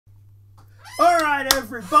Alright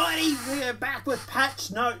everybody, we're back with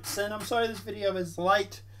patch notes, and I'm sorry this video is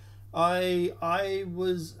late. I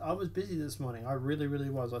was busy this morning. I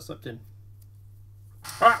really was. I slept in.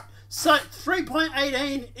 Alright, so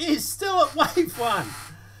 3.18 is still at wave 1.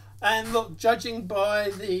 And look, judging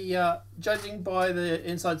by the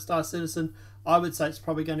Inside Star Citizen, I would say it's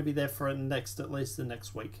probably going to be there for at least the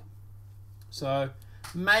next week. So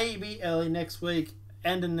maybe early next week,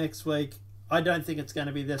 end of next week. I don't think it's going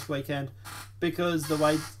to be this weekend, because the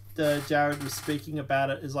way Jared was speaking about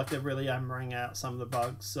it is like they're really hammering out some of the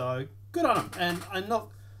bugs. So good on them. And I'm not,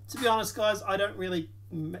 to be honest, guys,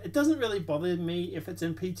 it doesn't really bother me if it's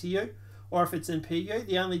in PTU or if it's in PU.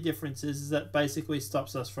 The only difference is that basically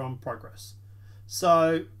stops us from progress.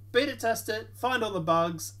 So beta test it, find all the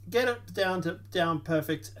bugs, get it down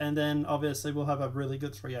perfect, and then obviously we'll have a really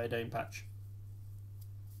good 3.18 patch.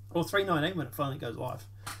 Or 3.19 when it finally goes live.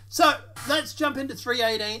 So let's jump into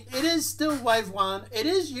 3.18. It is still wave 1. It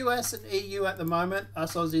is US and EU at the moment.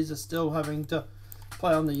 Us Aussies are still having to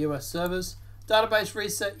play on the US servers. Database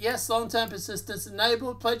reset, yes. Long-term persistence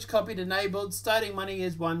enabled. Pledge copied enabled. Starting money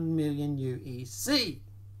is 1 million UEC.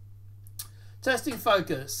 Testing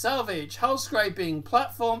focus, salvage, hull scraping,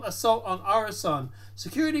 platform assault on Orison,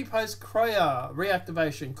 security post Kroya,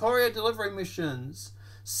 reactivation, courier delivery missions,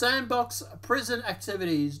 sandbox prison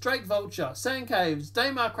activities, Drake Vulture, sand caves,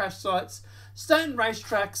 Daymar crash sites, Stanton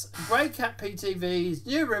racetracks, Grey Cat PTVs,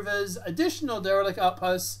 new rivers, additional derelict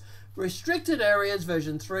outposts, restricted areas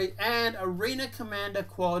version 3, and arena commander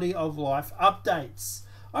quality of life updates.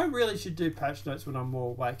 I really should do patch notes when I'm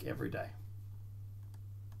more awake every day.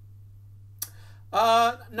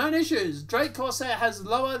 Known issues. Drake Corsair has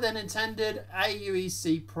lower than intended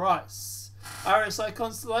AUEC price. RSI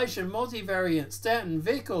Constellation, multivariant, Stanton,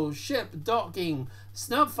 vehicle, ship, docking,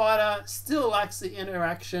 Snub Fighter still lacks the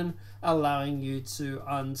interaction allowing you to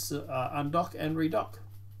undock and redock.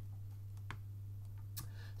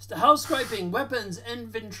 Hull scraping, weapons,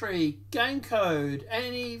 inventory, game code,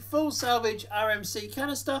 any full salvage RMC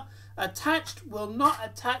canister attached will not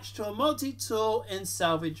attach to a multi-tool in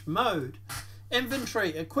salvage mode.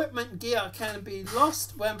 Inventory, equipment, gear can be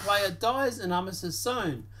lost when player dies in Armistice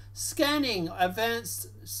Zone. Scanning, advanced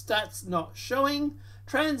stats not showing.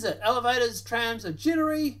 Transit, elevators, trams are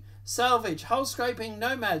jittery. Salvage, hull scraping,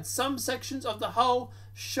 nomads. Some sections of the hull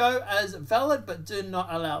show as valid but do not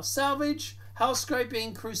allow salvage. Hull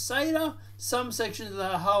scraping, crusader. Some sections of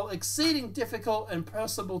the hull exceeding difficult and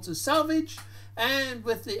impossible to salvage. And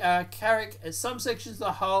with the Carrick, some sections of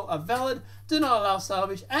the hull are valid, do not allow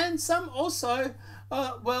salvage, and some also,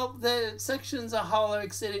 well, the sections of hull are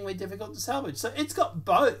exceedingly difficult to salvage. So it's got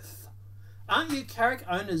both. Aren't you Carrick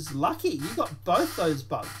owners lucky? You got both those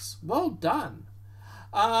bugs. Well done.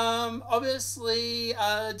 Obviously,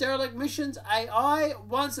 derelict missions, AI.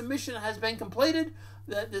 Once a mission has been completed,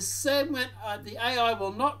 the segment, the AI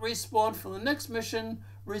will not respawn for the next mission,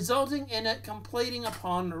 resulting in it completing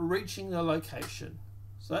upon reaching the location.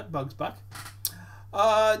 So that bug's back.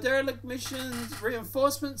 Derelict missions,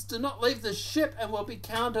 reinforcements do not leave the ship and will be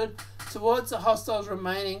counted towards the hostiles'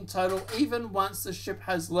 remaining total even once the ship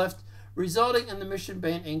has left, resulting in the mission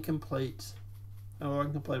being incomplete or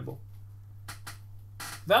uncompletable.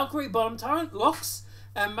 Valkyrie bottom turret locks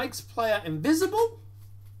and makes player invisible.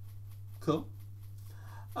 Cool.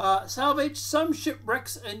 Salvage, some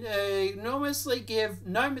shipwrecks enormously give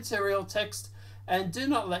no material text and do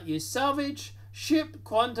not let you salvage. Ship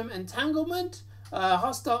quantum entanglement,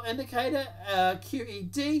 hostile indicator,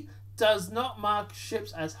 QED, does not mark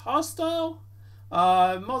ships as hostile.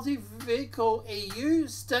 Multi-vehicle EU,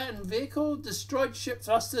 Stanton vehicle, destroyed ship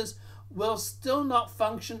thrusters will still not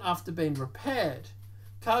function after being repaired.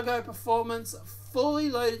 Cargo performance, fully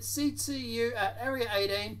loaded CTU at Area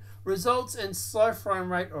 18 results in slow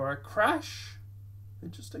frame rate or a crash.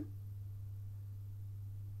 Interesting.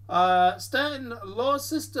 Stanton law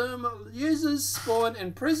system, users spawn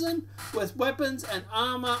in prison with weapons and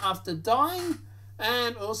armor after dying,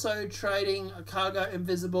 and also trading cargo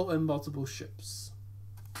invisible in multiple ships.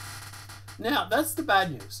 Now that's the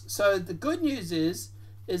bad news. So the good news is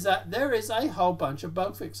that there is a whole bunch of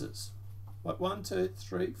bug fixes. Like 1, 2,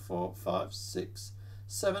 3, 4, 5, 6,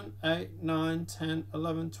 7, 8, 9, 10,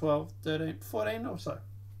 11, 12, 13, 14 or so.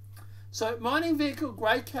 So mining vehicle,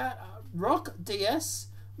 Grey Cat, Rock DS,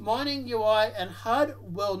 mining UI and HUD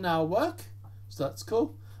will now work. So that's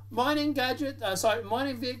cool. Mining gadget,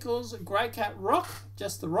 mining vehicles, Grey Cat Rock,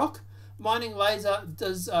 just the Rock. Mining laser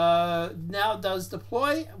now does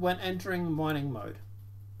deploy when entering mining mode,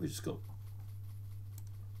 which is cool.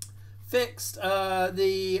 Fixed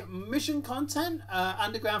the mission content,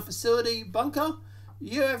 underground facility bunker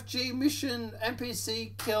UFG mission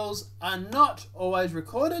NPC kills are not always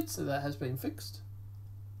recorded, so that has been fixed.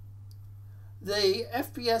 The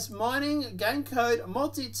FPS mining game code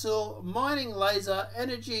multi-tool mining laser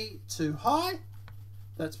energy too high,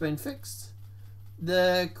 that's been fixed.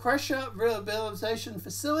 The Crusher rehabilitation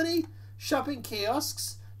facility shopping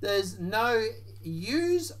kiosks, there's no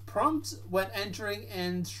use prompt when entering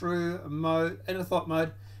in through mode, enter thought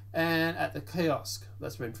mode, and at the kiosk,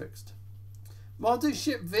 that's been fixed.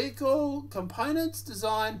 Multi-ship vehicle components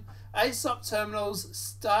design ASOP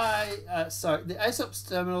terminals the ASOP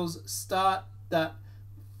terminals start that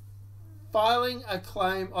filing a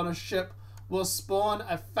claim on a ship will spawn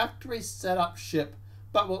a factory setup ship,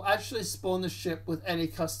 but will actually spawn the ship with any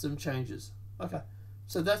custom changes. Okay,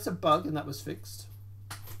 so that's a bug and that was fixed.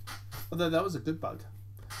 Although that was a good bug.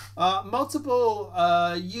 Multiple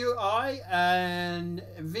UI and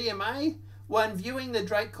VMA. When viewing the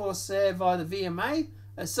Drake Corsair via the VMA,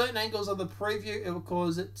 at certain angles of the preview, it will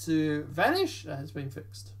cause it to vanish. That has been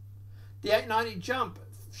fixed. The 890 jump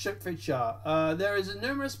ship feature. There is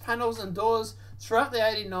numerous panels and doors throughout the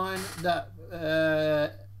 89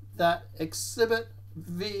 that exhibit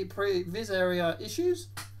vis area issues.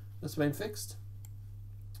 That's been fixed.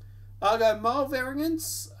 Argo Mole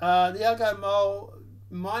variants. The Argo Mole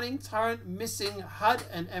mining turret missing HUD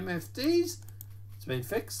and MFDs. It's been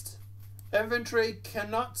fixed. Inventory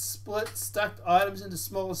cannot split stacked items into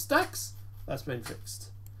smaller stacks. That's been fixed.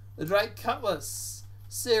 The Drake Cutlass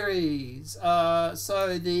series.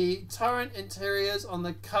 So the turret interiors on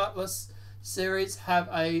the Cutlass series have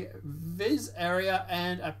a vis area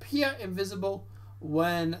and appear invisible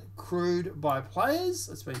when crewed by players.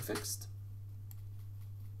 That's been fixed.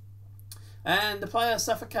 And the player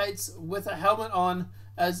suffocates with a helmet on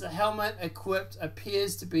as the helmet equipped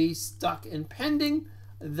appears to be stuck in pending.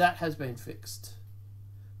 That has been fixed.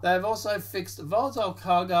 They have also fixed volatile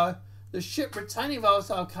cargo, the ship retaining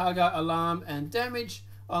volatile cargo alarm and damage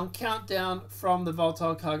on countdown from the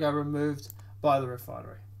volatile cargo removed by the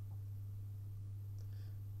refinery.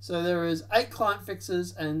 So there is 8 client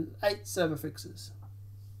fixes and 8 server fixes.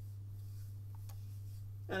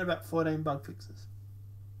 And about 14 bug fixes.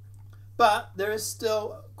 But there is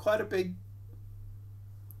still quite a big...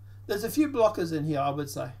 There's a few blockers in here, I would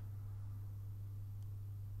say.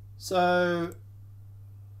 So,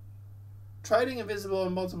 trading invisible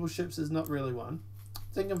on multiple ships is not really one.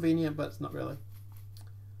 It's inconvenient, but it's not really.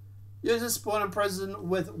 Users spawn and present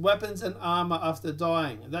with weapons and armor after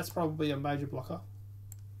dying. That's probably a major blocker,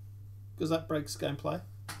 because that breaks gameplay.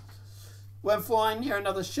 When flying near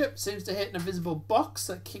another ship, seems to hit an invisible box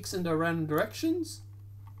that kicks into random directions.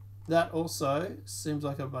 That also seems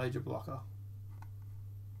like a major blocker.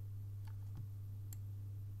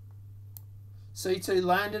 C2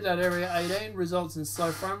 landed at area 18 results in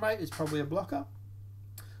slow frame rate is probably a blocker.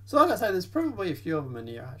 So like I say, there's probably a few of them in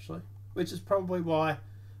here actually, which is probably why,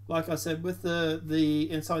 like I said, with the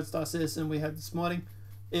Inside Star Citizen we had this morning,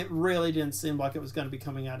 it really didn't seem like it was going to be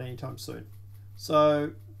coming out anytime soon.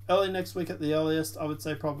 So early next week at the earliest, I would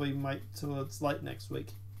say probably wait till it's late next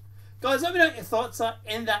week. Guys, let me know what your thoughts are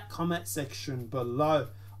in that comment section below.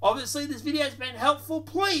 Obviously, this video has been helpful.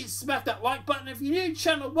 Please smack that like button if you're new to the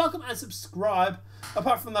channel. Welcome and subscribe.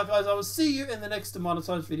 Apart from that, guys, I will see you in the next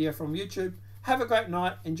demonetized video from YouTube. Have a great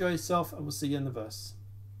night. Enjoy yourself, and we'll see you in the verse.